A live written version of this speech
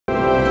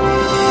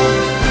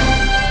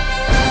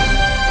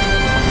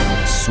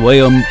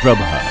Swayam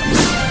Prabha.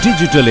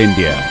 Digital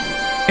India.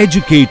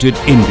 Educated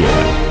India.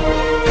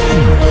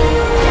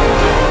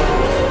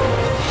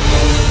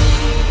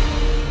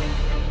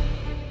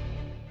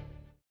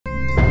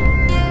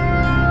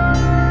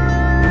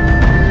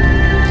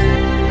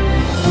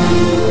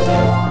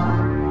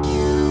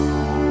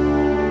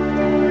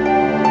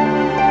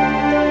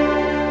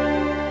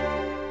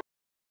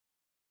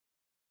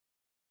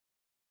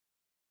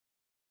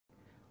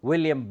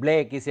 William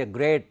Blake is a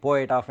great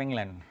poet of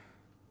England.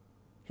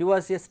 He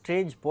was a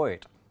strange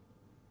poet,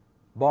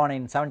 born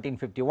in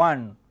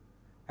 1751,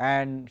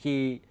 and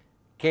he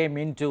came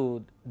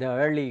into the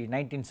early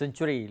 19th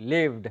century,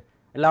 lived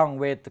along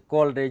with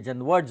Coleridge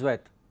and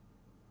Wordsworth,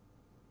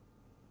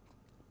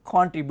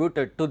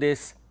 contributed to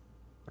this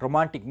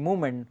romantic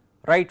movement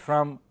right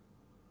from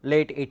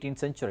late 18th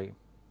century.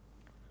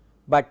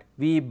 But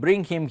we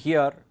bring him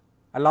here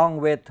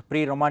along with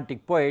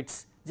pre-romantic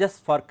poets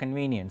just for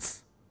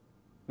convenience.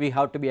 We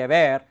have to be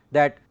aware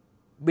that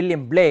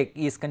William Blake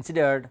is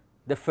considered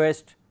the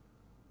first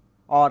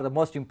or the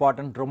most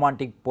important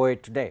romantic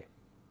poet today.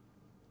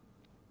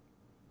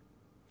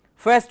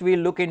 First, we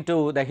will look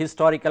into the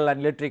historical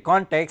and literary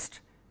context,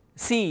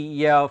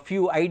 see a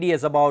few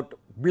ideas about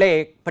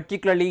Blake,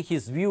 particularly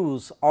his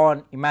views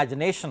on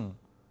imagination,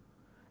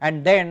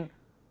 and then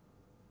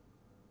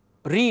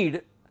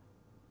read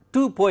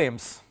two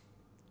poems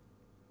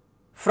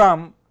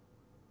from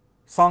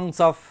Songs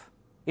of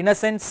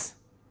Innocence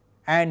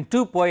and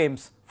two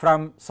poems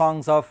from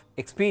Songs of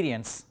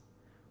Experience.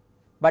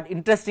 But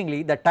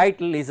interestingly, the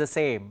title is the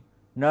same,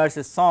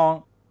 Nurse's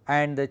Song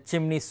and the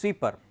Chimney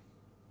Sweeper.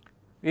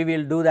 We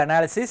will do the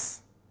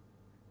analysis.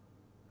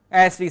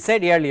 As we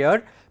said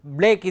earlier,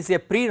 Blake is a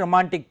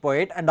pre-romantic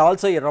poet and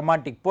also a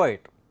romantic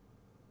poet.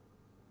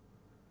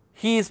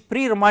 He is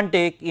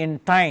pre-romantic in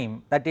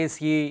time, that is,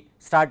 he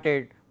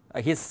started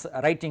his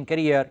writing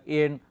career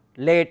in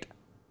late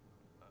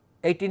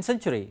 18th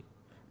century,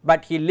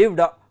 but he lived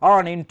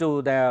on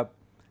into the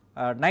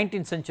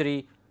 19th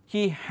century.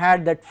 He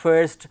had that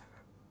first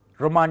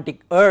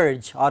romantic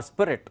urge or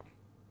spirit.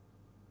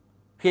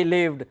 He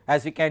lived,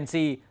 as we can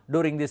see,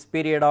 during this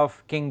period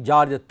of King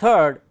George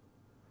III,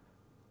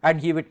 and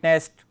he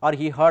witnessed or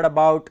he heard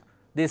about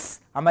this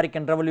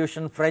American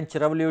Revolution, French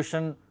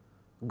Revolution,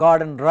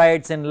 garden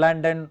riots in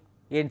London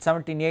in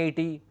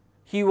 1780.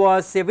 He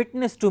was a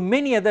witness to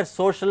many other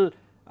social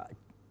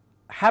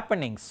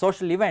happenings,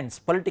 social events,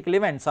 political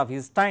events of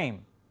his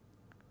time.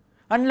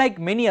 Unlike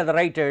many other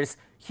writers,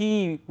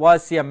 he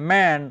was a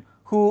man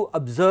who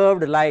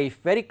observed life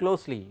very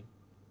closely.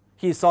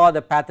 He saw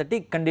the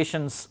pathetic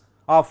conditions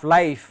of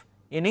life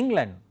in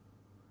England.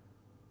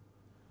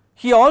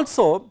 He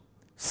also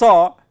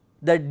saw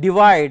the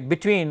divide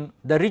between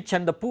the rich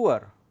and the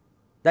poor.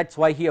 That is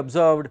why he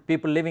observed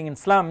people living in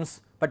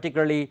slums,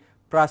 particularly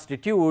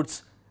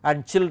prostitutes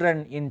and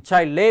children in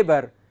child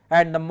labor,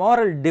 and the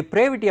moral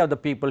depravity of the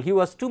people. He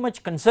was too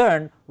much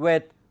concerned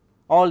with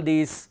all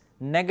these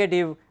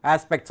negative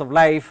aspects of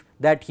life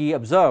that he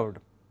observed.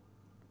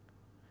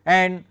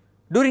 And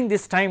during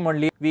this time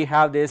only we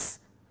have this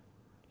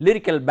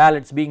lyrical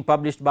ballads being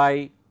published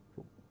by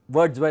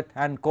Wordsworth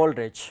and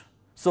Coleridge.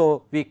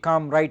 So, we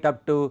come right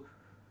up to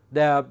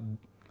the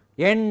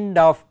end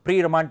of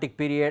pre-romantic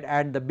period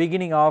and the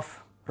beginning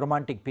of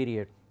romantic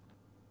period.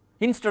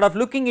 Instead of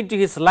looking into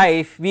his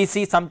life, we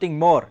see something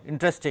more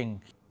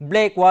interesting.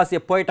 Blake was a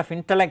poet of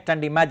intellect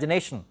and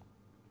imagination.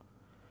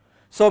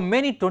 So,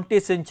 many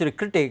 20th century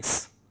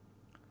critics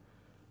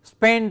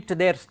spent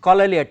their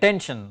scholarly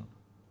attention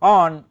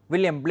on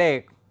William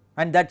Blake,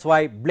 and that is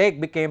why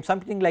Blake became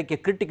something like a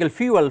critical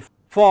fuel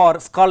for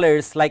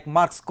scholars like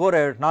Mark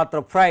Scorer,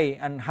 Northrop Frye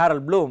and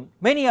Harold Bloom,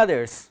 many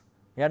others.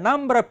 A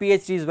number of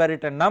PhDs were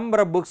written, number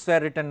of books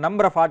were written,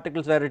 number of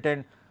articles were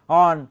written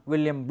on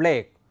William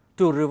Blake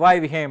to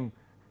revive him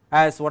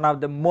as one of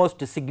the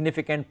most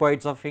significant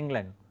poets of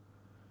England.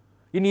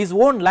 In his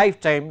own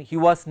lifetime, he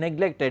was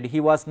neglected, he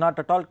was not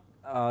at all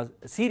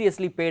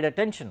seriously paid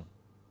attention.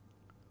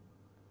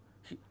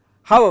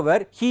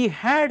 However, he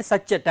had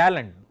such a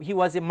talent, he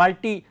was a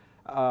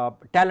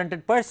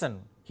multi-talented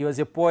person. He was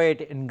a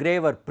poet,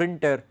 engraver,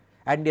 printer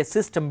and a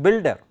system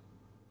builder.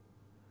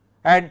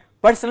 And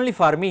personally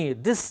for me,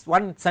 this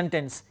one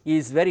sentence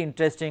is very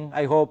interesting.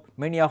 I hope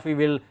many of you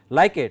will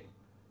like it.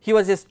 He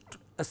was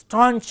a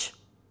staunch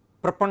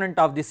proponent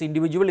of this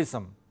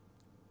individualism.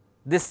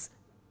 This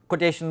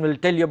quotation will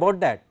tell you about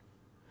that.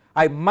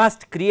 I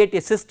must create a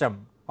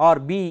system or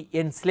be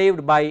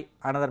enslaved by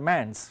another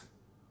man's.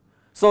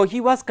 So,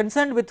 he was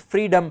concerned with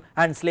freedom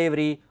and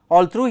slavery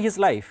all through his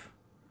life.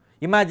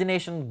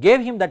 Imagination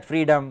gave him that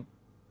freedom,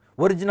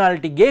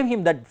 originality gave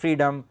him that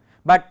freedom,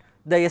 but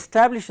the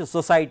established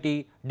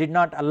society did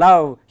not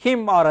allow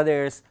him or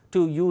others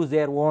to use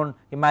their own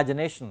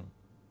imagination.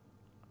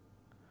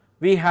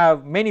 We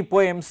have many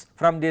poems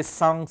from these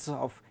Songs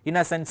of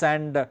Innocence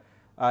and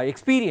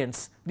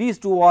Experience. These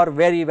two are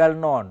very well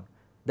known,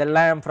 the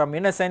lamb from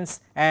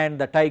Innocence and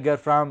the tiger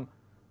from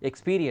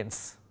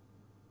Experience.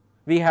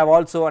 We have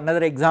also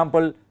another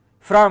example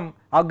from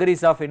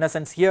Auguries of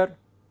Innocence here.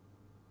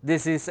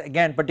 This is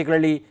again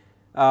particularly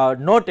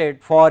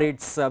noted for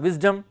its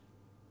wisdom.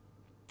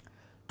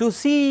 To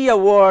see a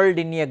world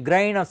in a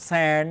grain of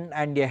sand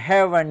and a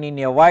heaven in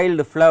a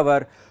wild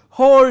flower,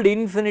 hold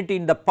infinity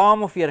in the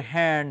palm of your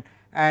hand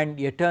and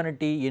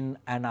eternity in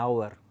an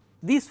hour.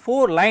 These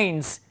 4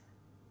 lines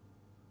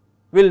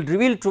will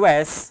reveal to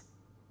us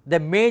the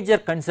major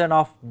concern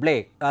of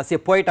Blake as a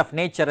poet of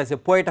nature, as a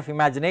poet of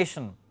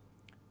imagination.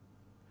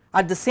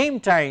 At the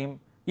same time,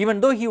 even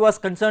though he was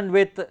concerned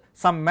with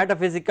some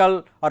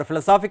metaphysical or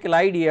philosophical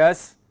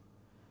ideas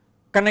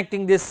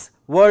connecting this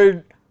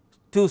world,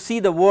 to see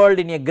the world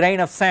in a grain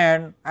of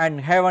sand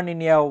and heaven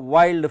in a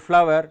wild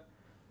flower,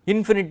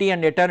 infinity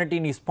and eternity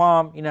in his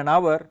palm in an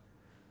hour,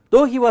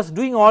 though he was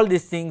doing all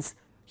these things,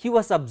 he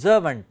was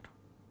observant,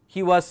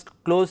 he was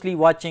closely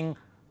watching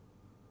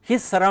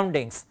his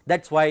surroundings.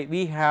 That is why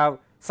we have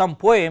some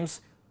poems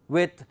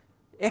with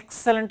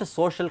excellent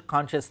social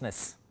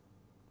consciousness.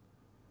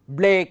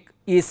 Blake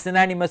is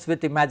synonymous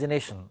with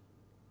imagination.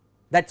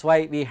 That is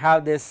why we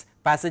have this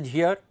passage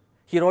here.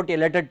 He wrote a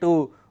letter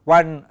to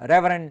one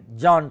Reverend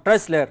John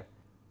Tressler,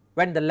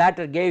 when the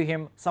latter gave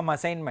him some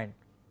assignment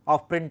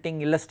of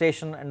printing,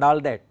 illustration and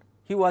all that.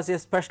 He was a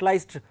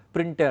specialized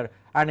printer,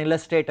 an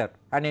illustrator,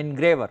 an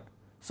engraver.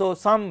 So,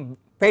 some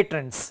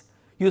patrons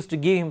used to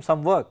give him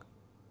some work.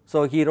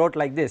 So, he wrote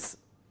like this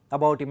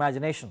about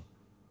imagination: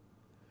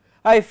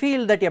 I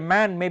feel that a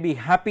man may be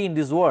happy in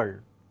this world,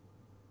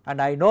 and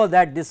I know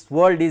that this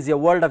world is a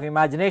world of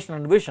imagination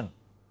and vision.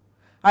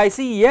 I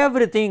see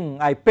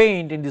everything I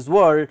paint in this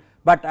world,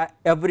 but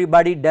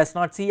everybody does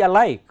not see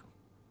alike.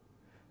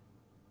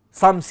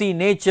 Some see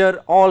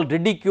nature all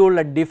ridicule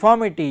and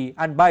deformity,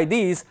 and by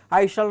these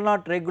I shall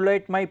not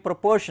regulate my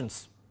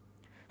proportions,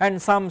 and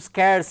some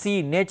scarce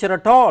see nature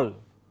at all.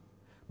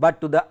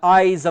 But to the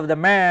eyes of the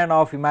man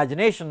of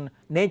imagination,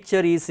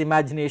 nature is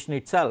imagination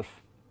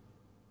itself.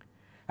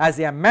 As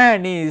a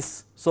man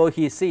is, so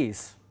he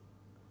sees.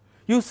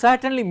 You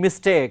certainly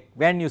mistake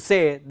when you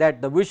say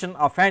that the vision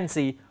of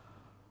fancy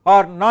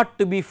are not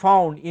to be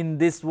found in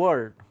this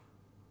world.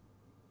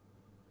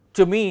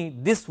 To me,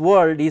 this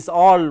world is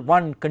all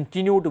one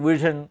continued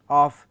vision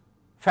of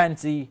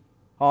fancy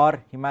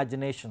or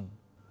imagination.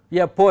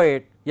 A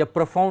poet, a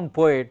profound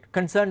poet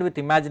concerned with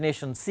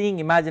imagination, seeing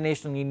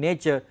imagination in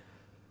nature,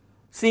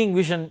 seeing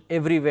vision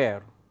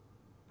everywhere.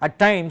 At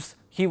times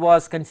he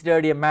was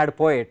considered a mad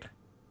poet.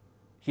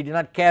 He did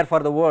not care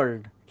for the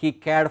world, he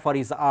cared for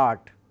his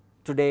art.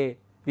 Today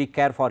we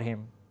care for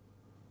him.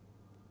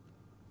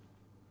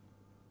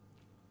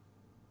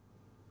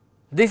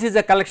 This is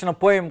a collection of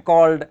poems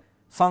called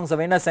Songs of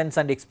Innocence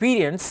and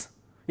Experience.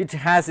 It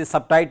has a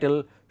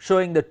subtitle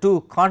showing the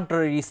 2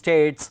 contrary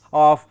states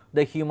of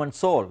the human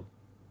soul.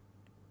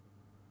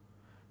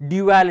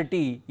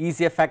 Duality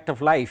is a fact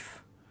of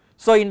life.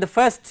 So, in the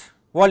first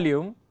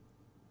volume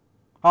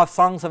of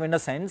Songs of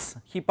Innocence,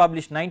 he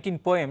published 19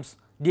 poems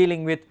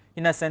dealing with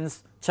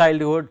innocence,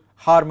 childhood,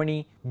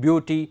 harmony,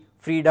 beauty,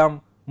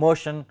 freedom,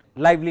 motion,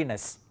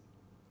 liveliness.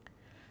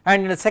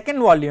 And in the second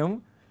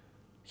volume,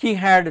 he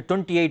had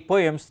 28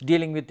 poems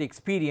dealing with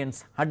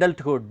experience,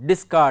 adulthood,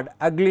 discard,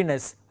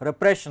 ugliness,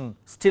 repression,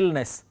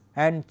 stillness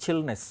and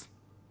chillness.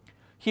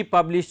 He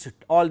published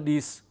all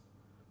these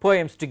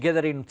poems together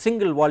in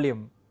single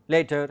volume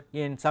later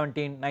in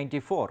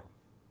 1794.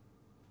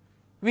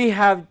 We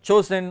have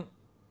chosen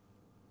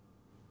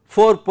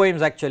 4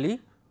 poems actually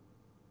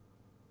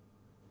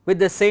with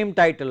the same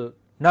title,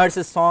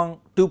 Nurse's Song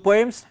 2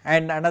 poems,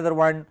 and another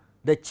one,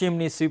 The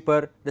Chimney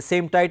Sweeper, the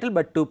same title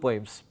but 2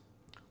 poems.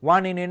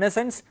 One in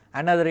innocence,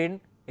 another in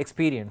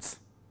experience.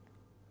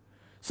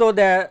 So,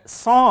 the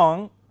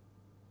song,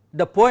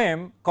 the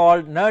poem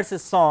called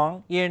Nurse's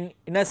Song in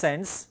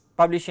Innocence,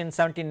 published in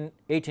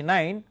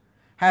 1789,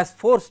 has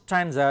 4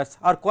 stanzas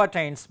or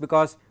quatrains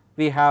because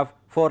we have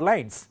 4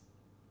 lines.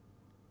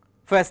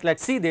 First, let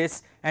us see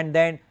this and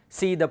then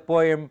see the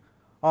poem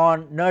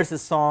on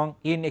Nurse's Song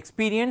in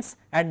Experience,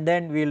 and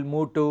then we will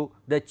move to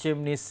The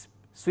Chimney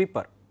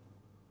Sweeper.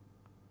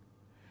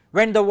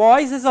 When the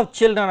voices of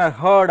children are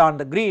heard on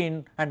the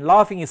green and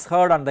laughing is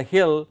heard on the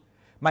hill,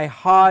 my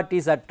heart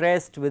is at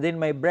rest within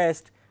my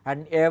breast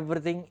and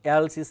everything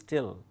else is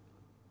still.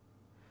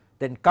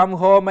 Then come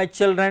home, my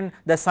children,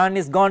 the sun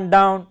is gone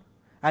down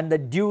and the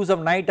dews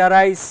of night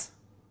arise.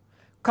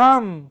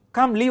 Come,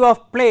 come, leave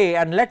off play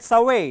and let us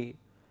away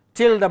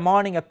till the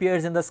morning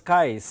appears in the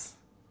skies.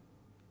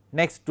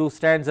 Next 2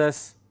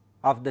 stanzas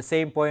of the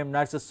same poem,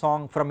 Nurse's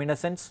Song from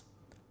Innocence.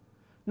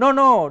 No,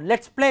 no, let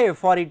us play,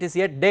 for it is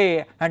yet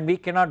day and we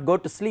cannot go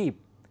to sleep.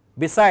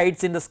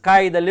 Besides, in the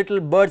sky the little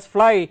birds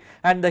fly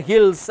and the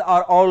hills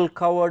are all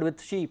covered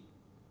with sheep.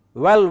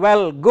 Well,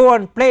 well, go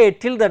and play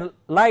till the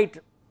light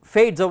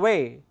fades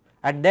away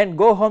and then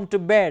go home to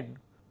bed.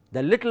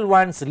 The little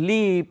ones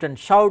leaped and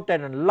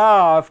shouted and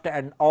laughed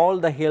and all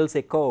the hills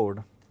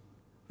echoed.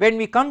 When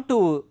we come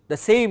to the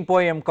same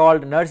poem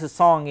called Nurse's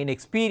Song in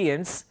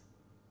Experience,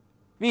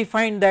 we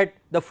find that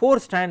the 4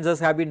 stanzas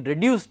have been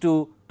reduced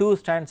to 2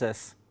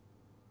 stanzas.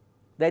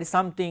 There is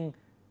something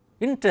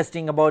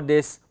interesting about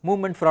this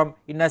movement from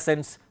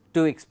innocence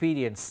to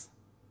experience.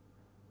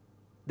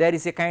 there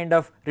is a kind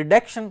of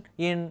reduction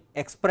in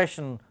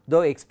expression,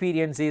 though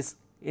experience is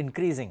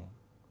increasing.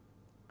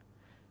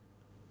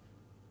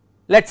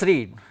 Let us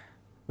read.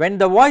 When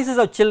the voices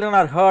of children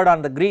are heard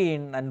on the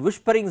green and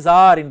whisperings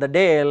are in the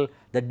dale,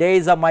 the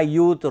days of my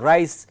youth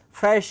rise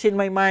fresh in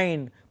my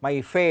mind,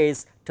 my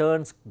face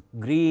turns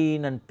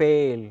green and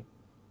pale.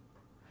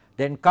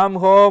 Then come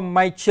home,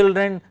 my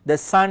children, the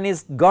sun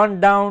is gone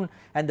down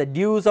and the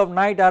dews of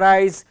night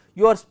arise.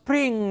 Your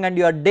spring and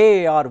your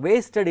day are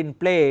wasted in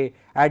play,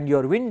 and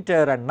your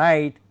winter and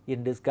night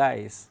in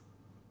disguise.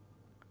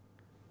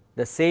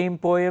 The same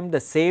poem, the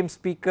same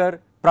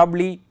speaker,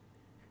 probably,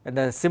 and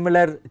the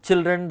similar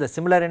children, the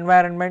similar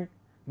environment,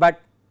 but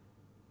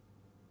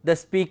the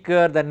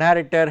speaker, the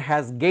narrator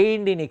has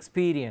gained in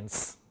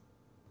experience.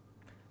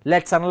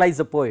 Let us analyze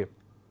the poem.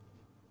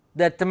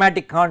 The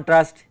thematic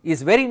contrast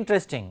is very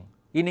interesting.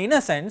 In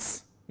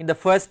innocence, in the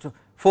first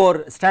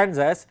 4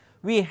 stanzas,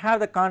 we have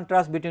the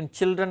contrast between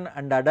children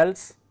and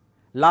adults,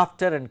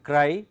 laughter and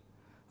cry,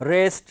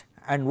 rest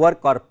and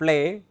work or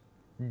play,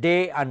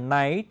 day and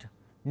night,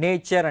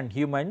 nature and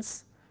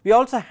humans. We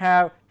also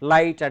have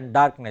light and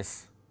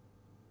darkness.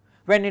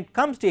 When it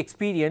comes to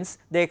experience,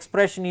 the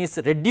expression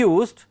is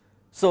reduced,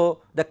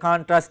 so the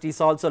contrast is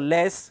also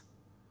less.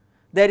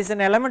 There is an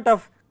element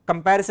of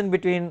comparison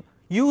between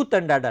youth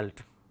and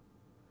adult,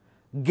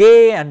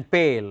 gay and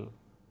pale,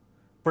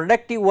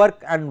 productive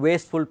work and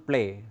wasteful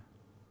play.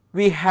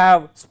 We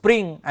have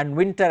spring and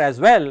winter as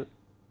well,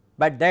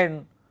 but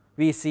then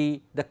we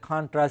see the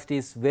contrast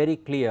is very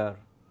clear.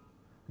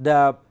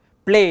 The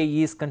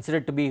play is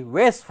considered to be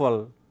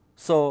wasteful,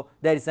 so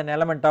there is an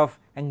element of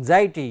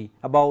anxiety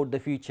about the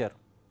future.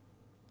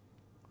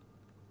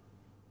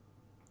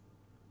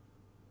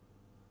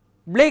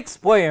 Blake's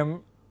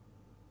poem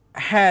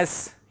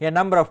has a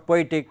number of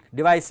poetic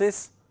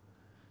devices.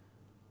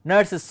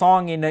 Nurse's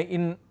song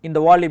in the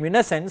volume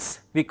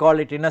Innocence, we call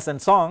it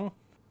Innocent Song,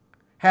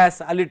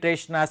 has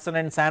alliteration,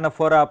 assonance,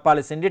 anaphora,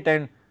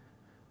 polysyndeton.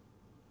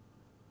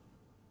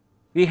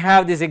 We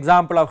have this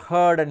example of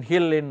herd and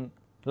hill in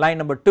line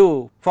number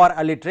 2 for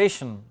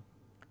alliteration.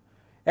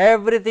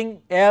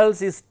 Everything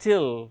else is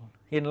still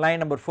in line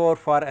number 4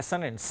 for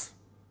assonance,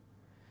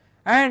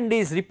 and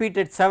is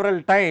repeated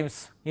several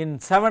times in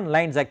 7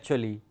 lines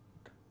actually.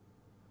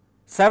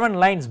 7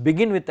 lines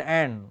begin with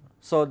and,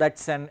 so that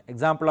is an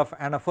example of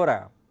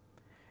anaphora.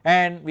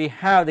 And we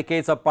have the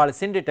case of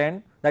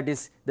polysyndeton, that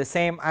is the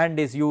same and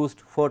is used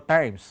 4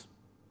 times.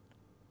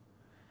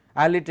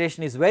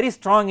 Alliteration is very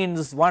strong in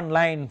this one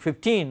line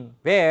 15,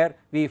 where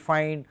we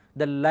find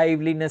the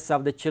liveliness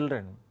of the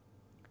children.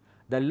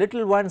 The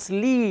little ones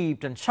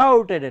leaped and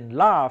shouted and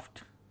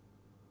laughed.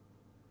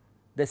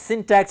 The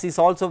syntax is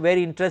also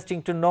very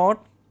interesting to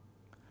note.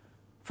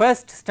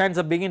 First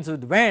stanza begins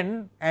with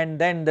when, and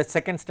then the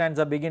second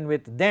stanza begin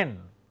with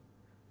then.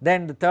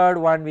 Then the third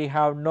one we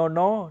have no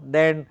no,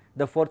 then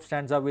the fourth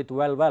stanza with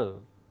well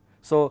well.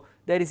 So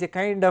there is a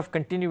kind of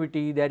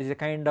continuity, there is a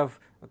kind of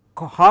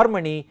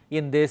harmony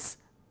in this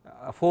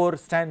 4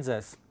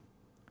 stanzas.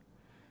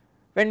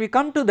 When we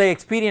come to the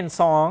experience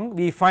song,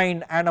 we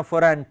find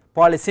anaphora and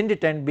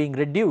polysyndeton being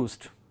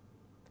reduced.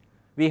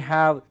 We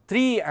have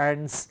 3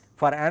 ands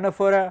for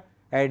anaphora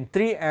and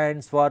 3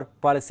 ands for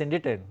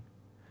polysyndeton.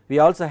 We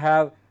also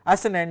have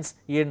assonance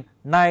in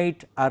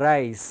night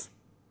arise.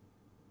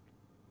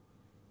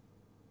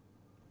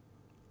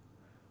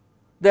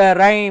 The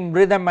rhyme,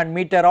 rhythm and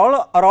meter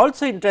are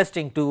also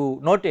interesting to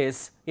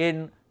notice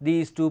in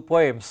these 2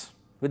 poems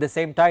with the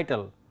same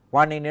title,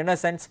 one in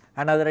Innocence,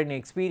 another in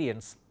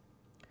Experience.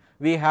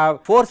 We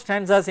have 4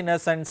 stanzas in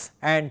Innocence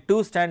and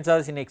 2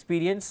 stanzas in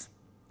Experience.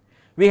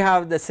 We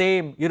have the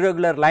same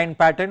irregular line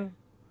pattern.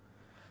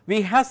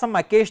 We have some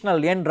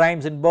occasional end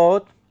rhymes in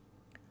both.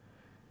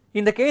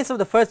 In the case of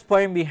the first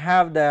poem, we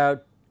have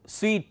the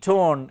sweet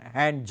tone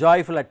and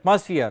joyful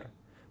atmosphere,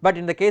 but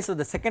in the case of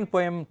the second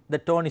poem, the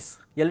tone is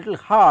a little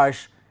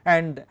harsh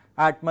and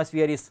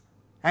atmosphere is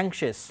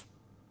anxious.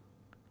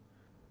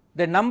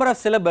 The number of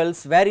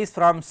syllables varies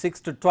from 6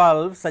 to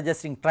 12,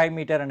 suggesting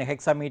trimeter and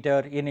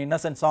hexameter in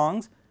Innocent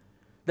songs.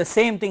 The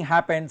same thing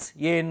happens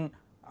in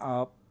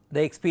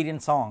the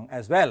Experience song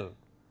as well.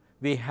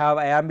 We have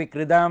iambic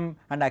rhythm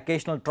and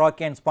occasional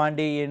trochee and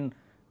spondee in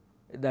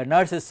the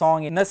Nurse's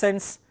song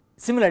Innocence.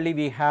 Similarly,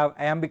 we have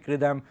iambic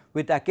rhythm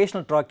with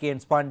occasional trochee and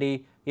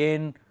spondee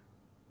in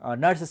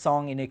Nurse's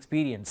song in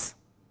Experience.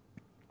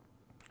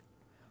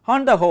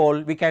 On the whole,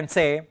 we can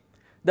say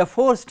the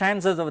 4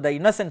 stanzas of the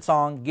Innocent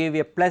song give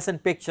a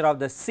pleasant picture of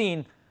the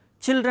scene,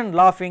 children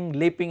laughing,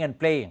 leaping and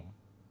playing.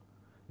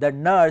 The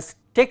nurse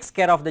takes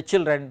care of the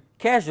children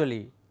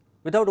casually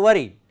without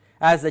worry,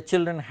 as the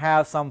children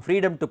have some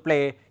freedom to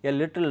play a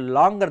little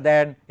longer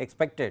than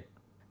expected.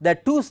 The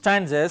 2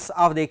 stanzas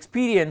of the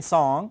Experience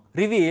song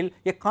reveal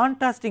a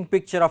contrasting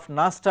picture of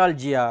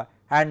nostalgia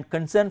and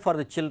concern for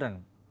the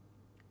children.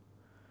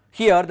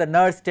 Here the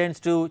nurse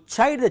tends to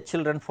chide the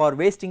children for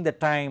wasting the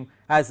time,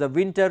 as the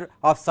winter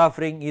of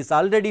suffering is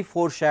already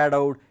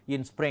foreshadowed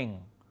in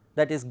spring.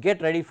 That is,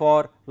 get ready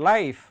for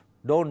life,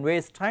 do not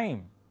waste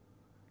time.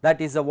 That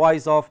is the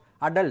voice of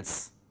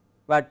adults.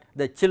 but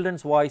the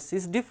children's voice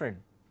is different.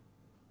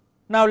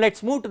 Now, let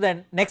us move to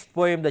the next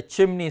poem, The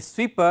Chimney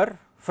Sweeper,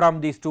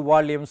 from these two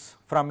volumes,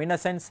 From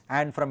Innocence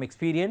and From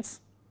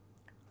Experience.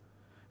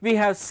 We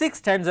have 6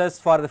 stanzas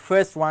for the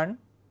first one,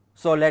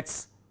 so let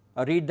us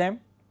read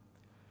them.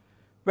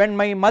 When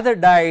my mother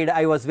died,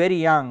 I was very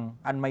young,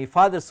 and my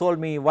father sold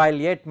me while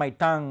yet my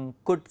tongue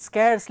could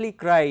scarcely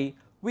cry,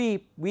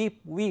 weep, weep,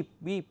 weep,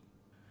 weep.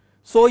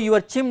 So your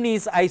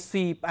chimneys I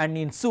sweep, and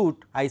in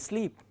suit I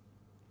sleep.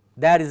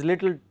 There is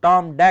little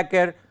Tom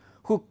Dacre,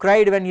 who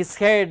cried when his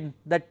head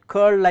that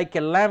curled like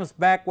a lamb's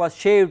back was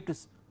shaved.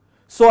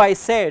 So I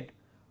said,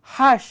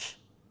 hush,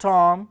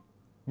 Tom,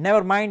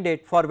 never mind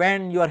it, for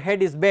when your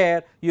head is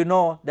bare, you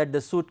know that the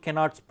suit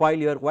cannot spoil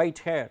your white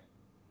hair.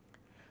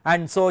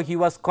 And so he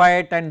was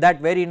quiet, and that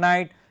very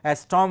night,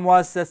 as Tom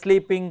was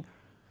sleeping,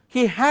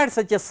 he had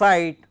such a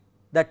sight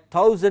that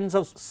thousands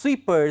of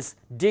sweepers,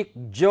 Dick,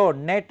 Joe,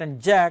 Ned and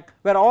Jack,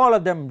 were all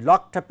of them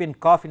locked up in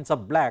coffins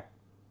of black.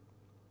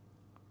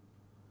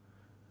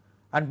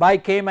 And by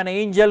came an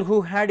angel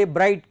who had a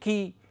bright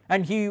key,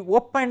 and he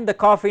opened the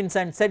coffins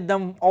and set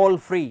them all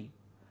free.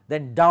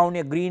 Then down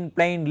a green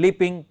plain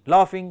leaping,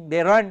 laughing,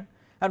 they run,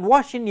 and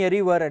wash in a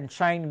river and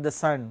shine in the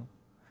sun.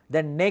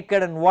 Then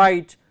naked and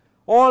white,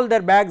 all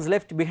their bags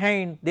left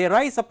behind, they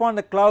rise upon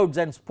the clouds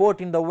and sport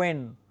in the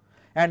wind.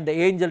 And the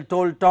angel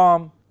told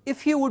Tom,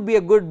 if he would be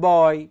a good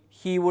boy,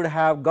 he would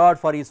have God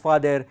for his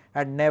father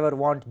and never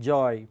want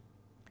joy.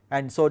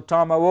 And so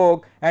Tom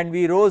awoke, and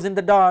we rose in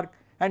the dark,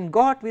 and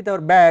got with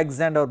our bags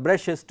and our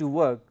brushes to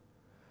work.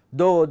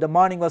 Though the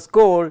morning was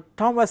cold,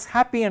 Tom was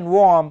happy and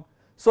warm,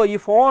 so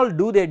if all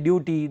do their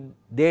duty,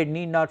 they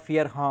need not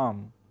fear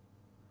harm.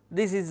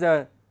 This is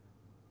the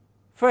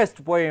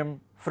first poem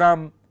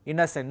from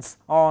Innocence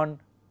on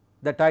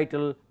the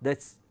title The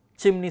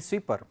Chimney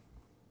Sweeper.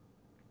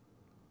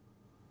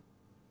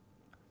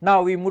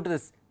 Now we move to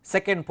the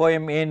second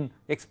poem in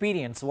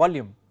Experience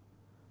volume.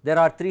 There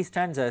are 3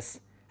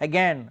 stanzas,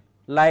 again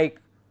like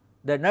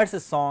the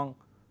nurse's song,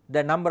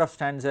 the number of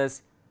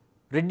stanzas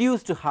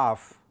reduced to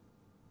half,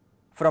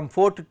 from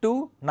 4 to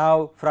 2,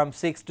 now from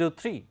 6 to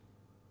 3.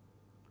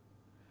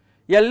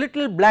 A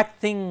little black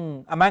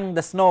thing among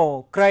the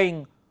snow,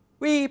 crying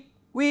weep,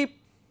 weep,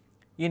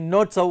 in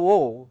notes of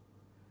woe.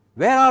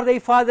 Where are thy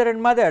father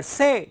and mother?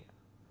 Say,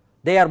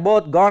 they are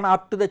both gone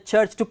up to the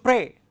church to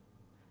pray.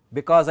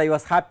 Because I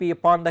was happy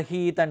upon the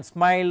heath and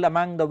smiled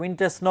among the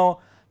winter snow,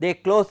 they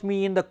clothed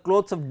me in the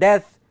clothes of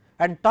death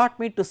and taught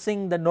me to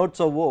sing the notes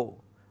of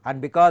woe. And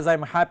because I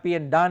am happy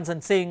and dance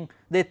and sing,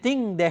 they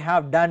think they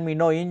have done me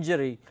no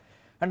injury,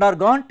 and are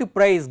gone to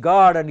praise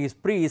God and his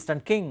priest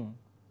and king,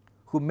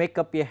 who make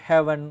up a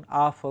heaven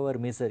of our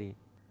misery.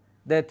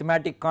 The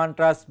thematic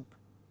contrast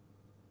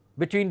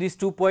between these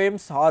two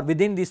poems or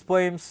within these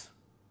poems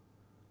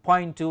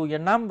point to a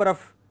number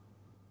of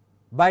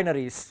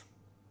binaries.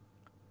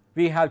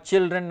 We have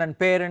children and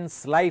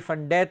parents, life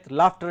and death,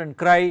 laughter and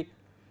cry,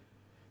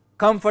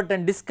 comfort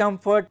and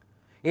discomfort,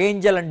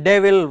 angel and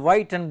devil,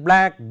 white and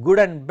black, good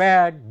and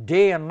bad,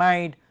 day and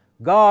night,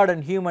 God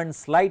and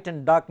humans, light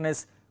and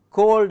darkness,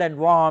 cold and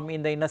warm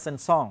in the innocent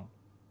song.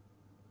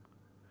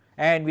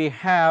 And we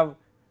have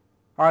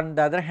on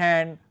the other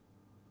hand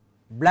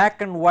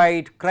black and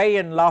white, cry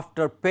and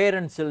laughter,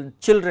 parents and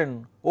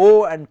children,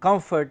 woe and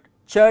comfort,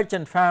 church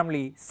and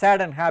family,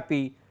 sad and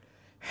happy,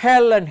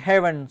 hell and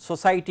heaven,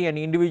 society and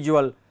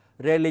individual,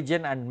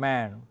 religion and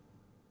man.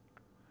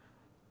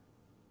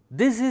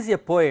 This is a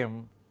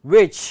poem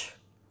which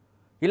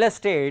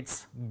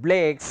illustrates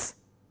Blake's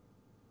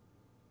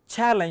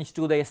challenge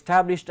to the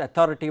established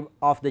authority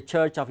of the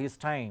church of his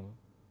time.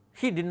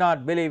 He did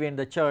not believe in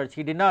the church,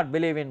 he did not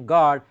believe in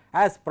God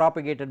as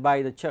propagated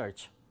by the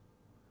church.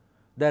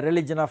 The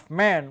religion of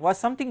man was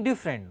something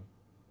different,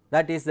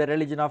 that is the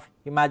religion of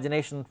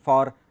imagination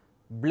for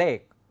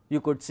Blake.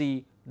 You could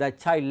see the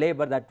child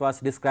labor that was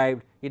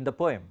described in the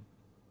poem.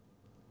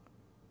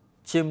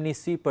 Chimney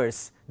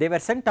sweepers, they were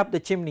sent up the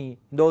chimney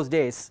in those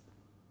days.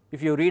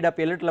 If you read up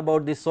a little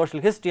about the social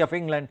history of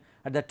England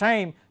at the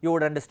time, you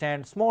would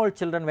understand small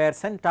children were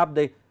sent up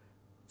the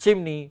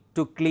chimney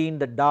to clean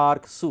the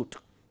dark soot.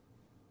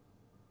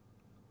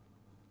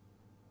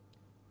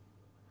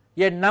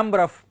 A number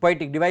of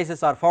poetic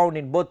devices are found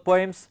in both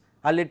poems.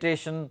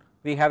 Alliteration,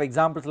 we have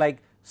examples like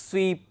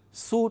sweep,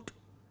 soot,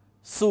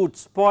 soot,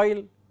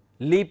 spoil,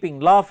 leaping,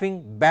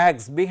 laughing,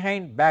 bags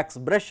behind, bags,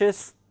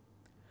 brushes.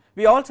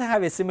 We also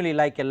have a simile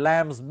like a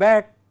lamb's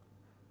back.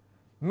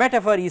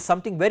 Metaphor is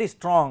something very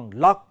strong,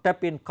 locked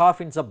up in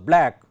coffins of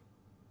black.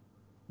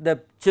 The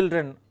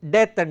children,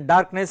 death and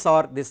darkness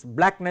or this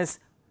blackness,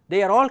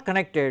 they are all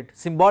connected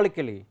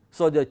symbolically.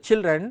 So, the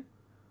children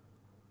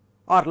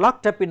are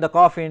locked up in the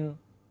coffin,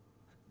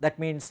 that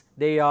means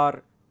they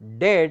are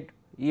dead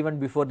even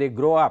before they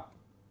grow up.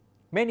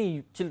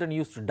 Many children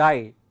used to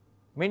die,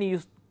 many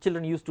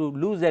children used to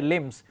lose their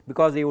limbs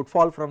because they would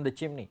fall from the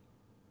chimney.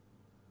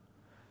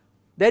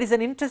 There is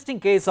an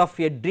interesting case of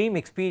a dream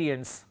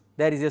experience.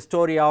 There is a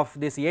story of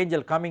this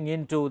angel coming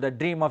into the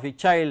dream of a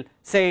child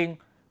saying,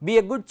 be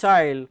a good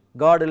child,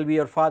 God will be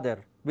your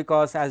father,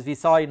 because as we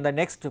saw in the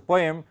next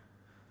poem,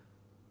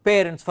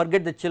 parents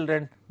forget the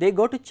children, they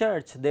go to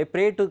church, they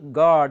pray to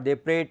God, they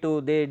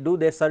do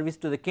their service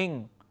to the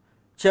king.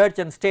 Church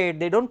and state,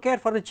 they do not care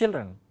for the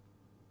children.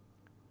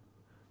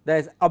 There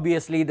is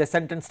obviously the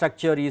sentence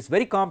structure is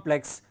very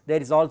complex,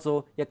 there is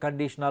also a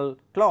conditional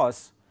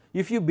clause.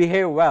 If you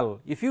behave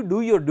well, if you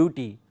do your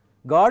duty,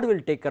 God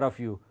will take care of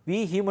you,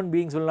 we human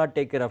beings will not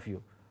take care of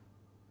you.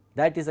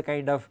 That is a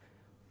kind of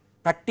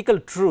practical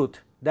truth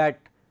that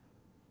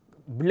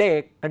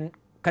Blake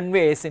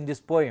conveys in this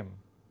poem.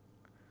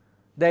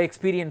 The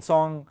experience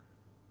song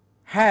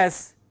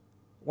has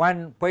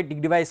one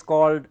poetic device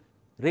called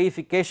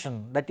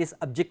reification, that is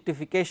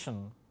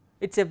objectification.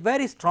 It is a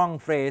very strong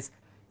phrase,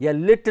 a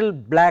little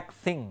black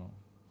thing.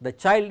 The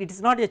child, it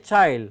is not a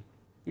child,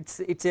 it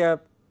is a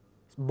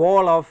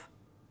ball of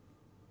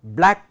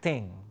black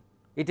thing.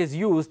 It is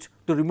used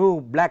to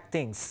remove black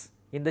things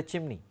in the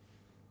chimney.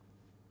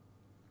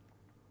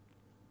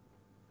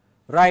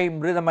 Rhyme,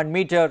 rhythm and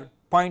meter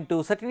point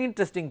to certain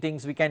interesting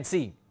things we can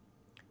see.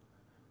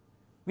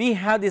 We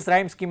have this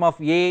rhyme scheme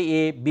of A,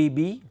 A, B,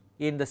 B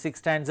in the 6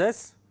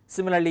 stanzas,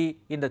 similarly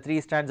in the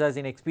 3 stanzas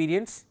in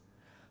experience.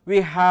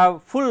 We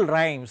have full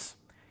rhymes,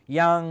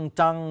 young,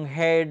 tongue,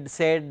 head,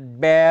 said,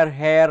 bear,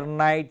 hair,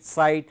 night,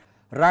 sight,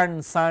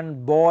 run,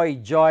 sun, boy,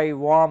 joy,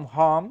 warm,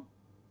 harm.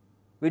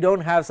 We do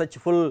not have such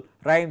full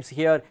rhymes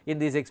here in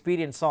this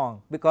experience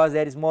song because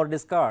there is more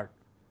discord.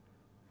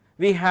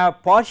 We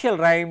have partial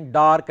rhyme,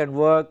 dark and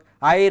work,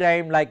 I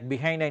rhyme like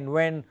behind and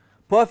when,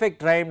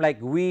 perfect rhyme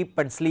like weep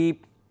and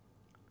sleep.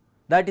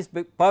 That is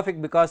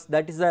perfect because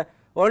that is the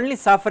only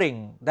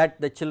suffering that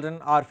the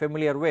children are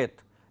familiar with.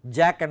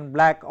 Jack and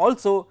black,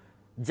 also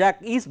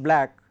Jack is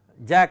black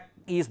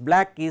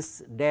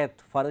is death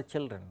for the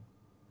children.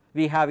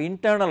 We have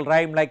internal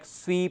rhyme like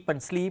sweep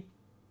and sleep.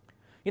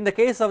 In the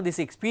case of this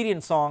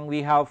experience song,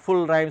 we have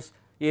full rhymes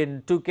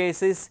in 2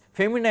 cases.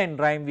 Feminine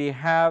rhyme, we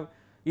have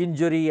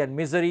injury and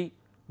misery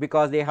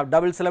because they have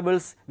double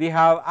syllables. We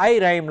have I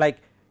rhyme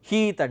like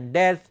heath and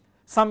death.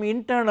 Some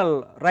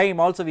internal rhyme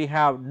also we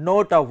have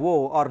note of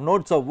woe or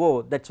notes of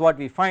woe, that is what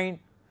we find.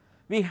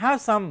 We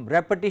have some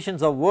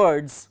repetitions of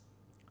words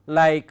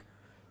like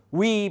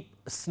weep,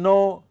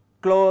 snow,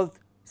 clothe,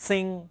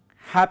 sing,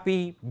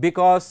 happy,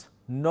 because,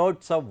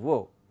 notes of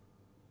woe.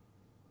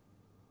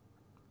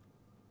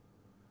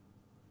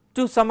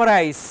 To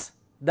summarize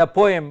the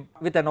poem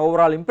with an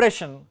overall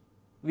impression,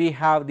 we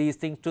have these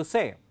things to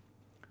say.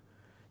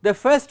 The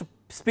first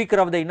speaker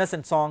of the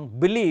innocent song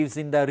believes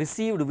in the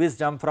received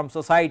wisdom from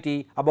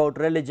society about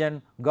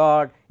religion,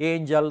 God,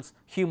 angels,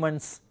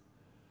 humans,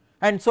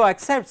 and so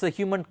accepts the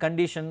human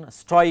condition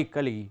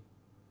stoically,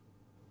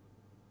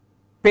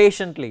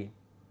 patiently.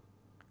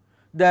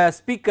 The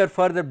speaker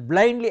further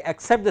blindly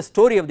accepts the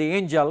story of the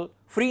angel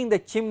freeing the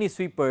chimney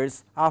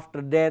sweepers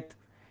after death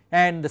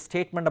and the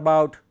statement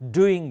about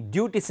doing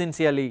duty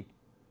sincerely,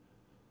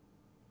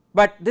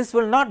 but this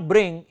will not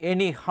bring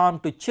any harm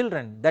to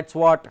children, that is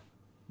what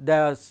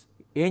the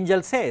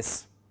angel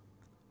says.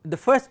 The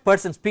first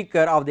person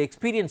speaker of the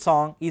experience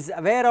song is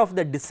aware of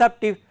the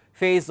deceptive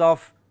phase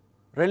of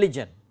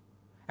religion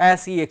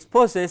as he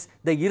exposes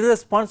the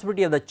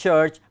irresponsibility of the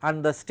church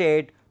and the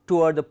state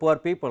toward the poor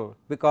people,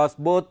 because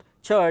both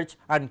church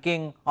and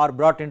king are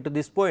brought into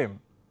this poem.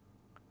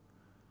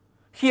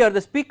 Here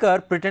the speaker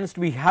pretends to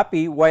be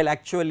happy while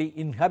actually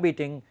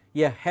inhabiting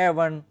a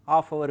heaven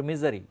of our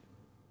misery.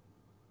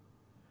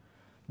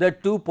 The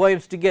 2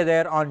 poems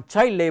together on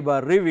child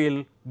labour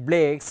reveal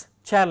Blake's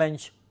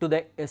challenge to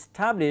the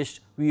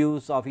established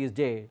views of his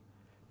day.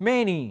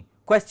 Many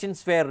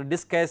questions were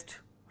discussed,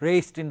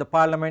 raised in the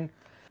parliament,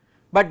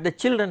 but the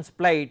children's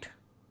plight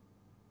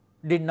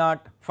did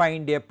not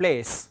find a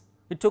place.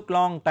 It took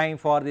long time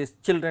for these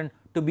children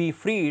to be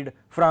freed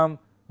from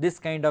this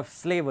kind of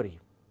slavery.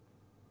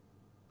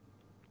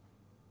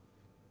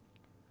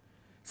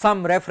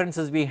 Some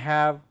references we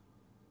have,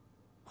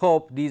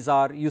 hope these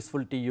are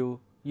useful to you.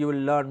 You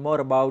will learn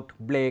more about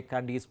Blake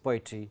and his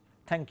poetry.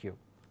 Thank you.